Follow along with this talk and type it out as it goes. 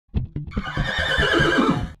This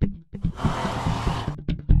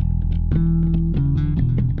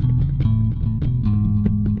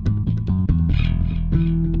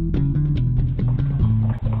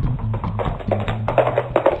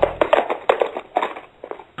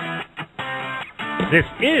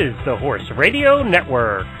is the Horse Radio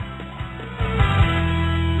Network.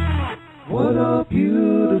 What a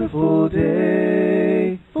beautiful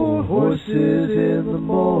day for horses in the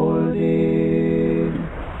morning.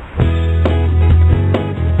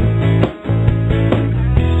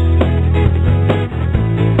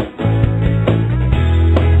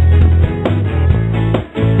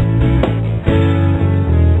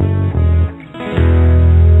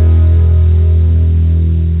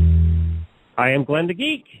 I am Glenn the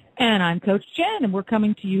Geek. And I'm Coach Jen, and we're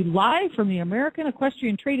coming to you live from the American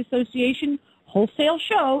Equestrian Trade Association Wholesale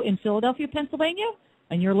Show in Philadelphia, Pennsylvania.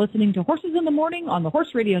 And you're listening to Horses in the Morning on the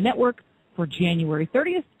Horse Radio Network for January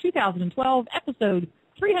 30th, 2012, episode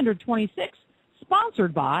 326,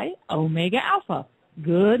 sponsored by Omega Alpha.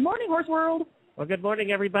 Good morning, Horse World. Well, good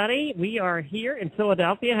morning, everybody. We are here in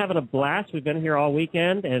Philadelphia having a blast. We've been here all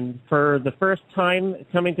weekend, and for the first time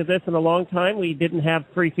coming to this in a long time, we didn't have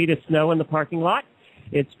 3 feet of snow in the parking lot.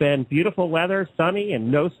 It's been beautiful weather, sunny, and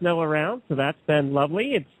no snow around, so that's been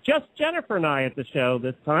lovely. It's just Jennifer and I at the show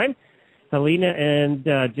this time. Helena and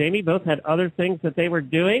Jamie both had other things that they were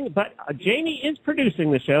doing, but Jamie is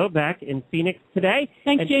producing the show back in Phoenix today.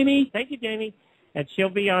 Thanks, Jamie. Thank you, Jamie. And she'll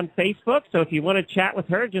be on Facebook, so if you want to chat with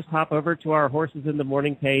her, just hop over to our Horses in the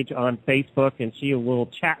Morning page on Facebook, and she will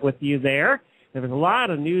chat with you there. There was a lot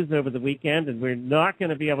of news over the weekend, and we're not going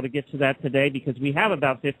to be able to get to that today because we have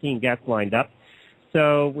about 15 guests lined up.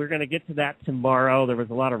 So we're going to get to that tomorrow. There was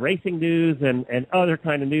a lot of racing news and other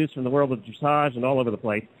kind of news from the world of dressage and all over the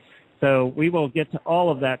place. So we will get to all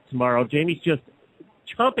of that tomorrow. Jamie's just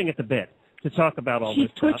chomping at the bit to talk about all this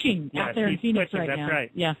stuff. She's twitching out there in Phoenix right now. That's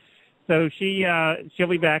right. Yeah. So she'll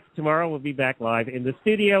be back tomorrow. We'll be back live in the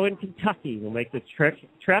studio in Kentucky. We'll make the trip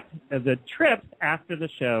after the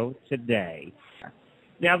show today.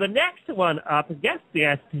 Now, the next one up, guest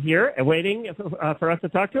here, waiting for us to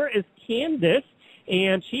talk to her, is Candace,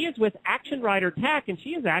 and she is with Action Rider Tack, and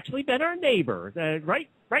she has actually been our neighbor,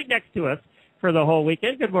 right next to us for the whole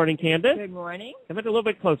weekend. Good morning, Candace. Good morning. Come in a little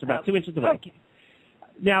bit closer, about 2 inches away. Okay.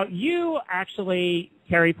 Now, you actually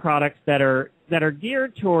carry products that are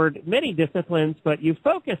geared toward many disciplines, but you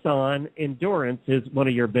focus on endurance is one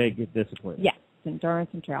of your big disciplines. Yes,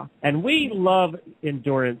 endurance and trail. And we love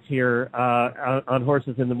endurance here on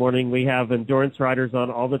Horses in the Morning. We have endurance riders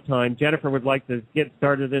on all the time. Jennifer would like to get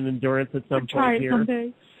started in endurance at some point here.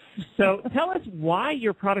 Someday. So tell us why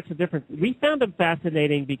your products are different. We found them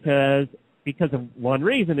fascinating because of one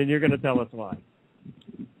reason, and you're going to tell us why.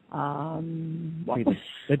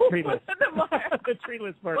 The treeless. The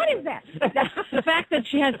treeless part. What is that? The fact that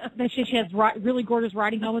she has really gorgeous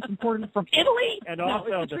riding helmets imported from Italy, and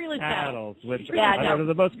also the saddles, which are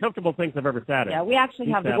the most comfortable things I've ever sat in. Yeah, we actually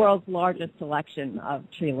have the world's largest selection of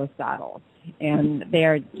treeless saddles, and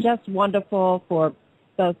they're just wonderful for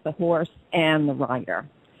both the horse and the rider.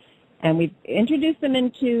 And we've introduced them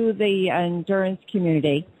into the endurance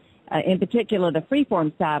community. In particular, the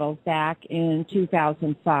freeform saddles back in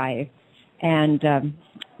 2005. And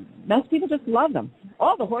most people just love them.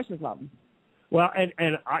 All the horses love them. Well,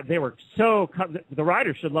 they were the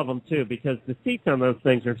riders should love them, too, because the seats on those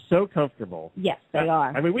things are so comfortable. Yes, they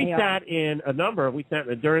are. I mean, we sat in a number. We sat in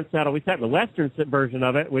the endurance saddle. We sat in the Western version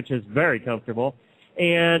of it, which is very comfortable.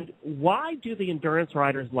 And why do the endurance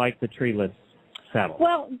riders like the treeless saddle?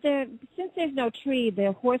 Well, since there's no tree,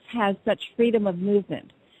 the horse has such freedom of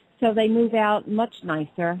movement. So they move out much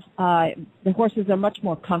nicer. The horses are much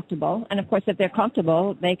more comfortable. And, of course, if they're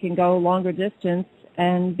comfortable, they can go longer distance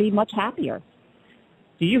and be much happier.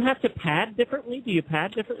 Do you have to pad differently? Do you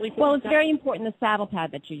pad differently? Well, it's very important the saddle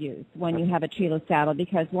pad that you use when you have a treeless saddle,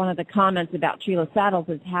 because one of the comments about treeless saddles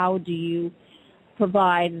is how do you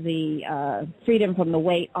provide the freedom from the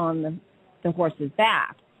weight on the horse's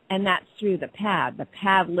back, and that's through the pad. The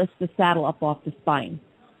pad lifts the saddle up off the spine.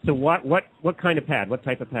 So what kind of pad? What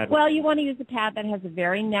type of pad? Well, you want to use a pad that has a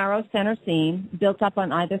very narrow center seam built up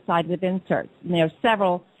on either side with inserts. And there are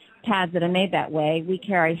several pads that are made that way. We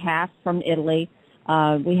carry half from Italy.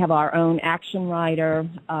 We have our own Action Rider,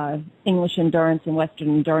 English Endurance, and Western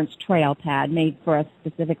Endurance Trail pad made for us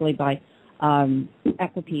specifically by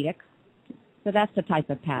Equipedic. So that's the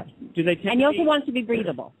type of pad. And you also want it to be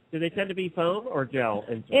breathable. Do they tend to be foam or gel?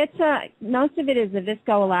 It's most of it is a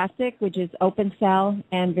viscoelastic, which is open cell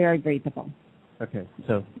and very breathable. Okay,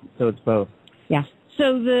 so it's both. Yeah.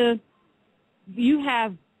 So you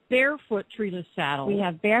have barefoot treeless saddles. We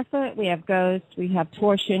have barefoot, we have ghost, we have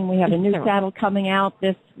torsion, we have a new saddle coming out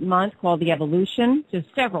this month called the Evolution. So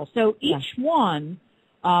several. So each one,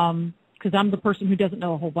 because I'm the person who doesn't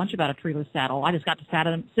know a whole bunch about a treeless saddle. I just got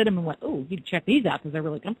to sit them and went, oh, you can check these out because they're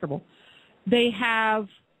really comfortable. They have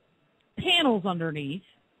panels underneath.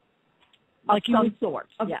 Like some sort.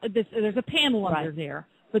 There's a panel under there.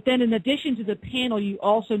 But then in addition to the panel, you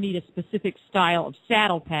also need a specific style of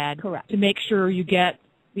saddle pad to make sure you get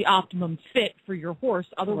the optimum fit for your horse.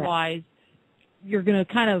 Otherwise, you're going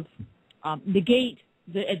to kind of negate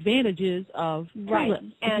the advantages of treeless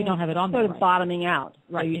if you don't have it on there. Sort of bottoming out.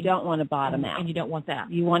 Right. So you don't want to bottom out. And you don't want that.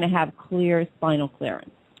 You want to have clear spinal clearance.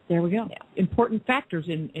 There we go. Yeah. Important factors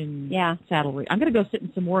in saddlery. I'm going to go sit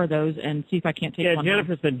in some more of those and see if I can't take one. Yeah,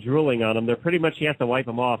 Jennifer's been drooling on them. They're pretty much, you have to wipe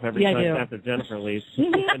them off every time after Jennifer leaves.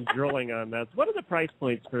 She's been drooling on those. What are the price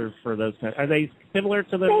points for those? Are they similar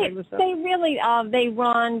to the regular stuff? They really, they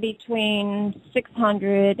run between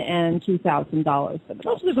 $600 and $2,000 for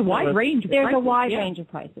the there's a wide range of prices. There's a wide range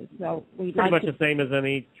of prices. So we pretty much the same as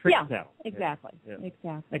any trick saddle. Exactly.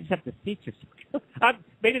 Exactly. Except the seats are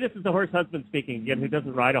maybe this is the horse husband speaking again, who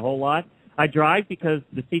doesn't ride a whole lot. I drive because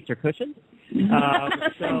the seats are cushioned.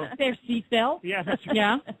 So they're seat belts. Yeah, that's right.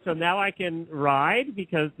 Yeah. So now I can ride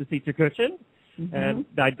because the seats are cushioned, and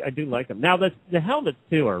I do like them. Now the helmets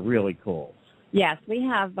too are really cool. Yes, we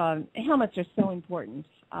have helmets are so important,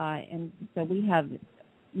 and so we have.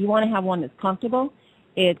 You want to have one that's comfortable.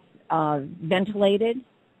 It's ventilated,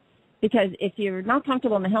 because if you're not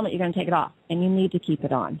comfortable in the helmet, you're going to take it off, and you need to keep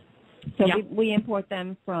it on. So we import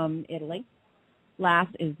them from Italy. LAS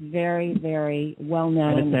is very, very well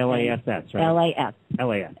known. And it's LASS, right? LAS,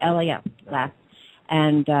 LAS.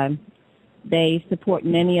 And they support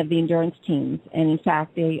many of the endurance teams. And in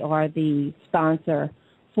fact, they are the sponsor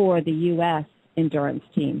for the U.S. endurance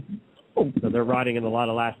team. Oh, so they're riding in a lot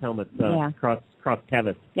of LAS helmets across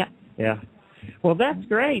Candace. Yeah. Yeah. Well, that's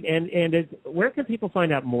great. And where can people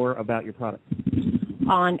find out more about your product?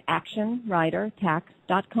 On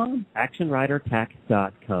actionridertax.com.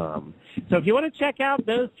 actionridertax.com. So if you want to check out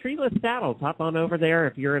those treeless saddles, hop on over there.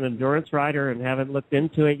 If you're an endurance rider and haven't looked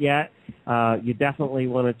into it yet, you definitely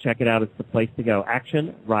want to check it out. It's the place to go.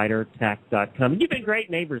 actionridertax.com. You've been great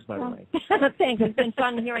neighbors, by the way. Thanks. It's been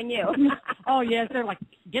fun hearing you. Oh, yes. They're like,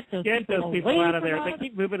 get those people out of there. They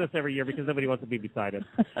keep moving us every year because nobody wants to be beside us.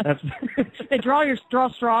 They draw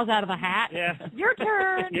straws out of the hat. Yeah. Your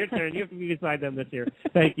turn. Your turn. You have to be beside them this year.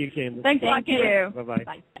 Thank you, Candace. Thank you. Bye-bye.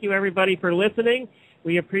 Thank you, everybody, for listening.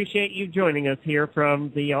 We appreciate you joining us here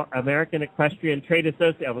from the American Equestrian Trade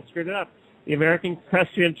Association. I almost screwed it up. The American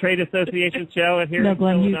Equestrian Trade Association show here in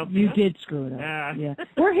Philadelphia. You did screw it up. Yeah.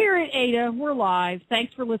 We're here at Ada. We're live.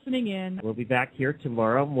 Thanks for listening in. We'll be back here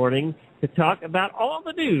tomorrow morning to talk about all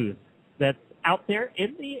the news that's out there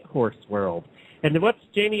in the horse world. And what's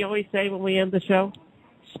Jamie always say when we end the show?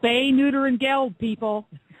 Spay, neuter, and geld, people.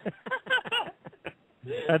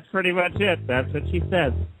 That's pretty much it. That's what she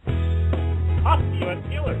says. Off to you on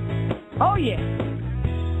Steelers. Oh, yeah.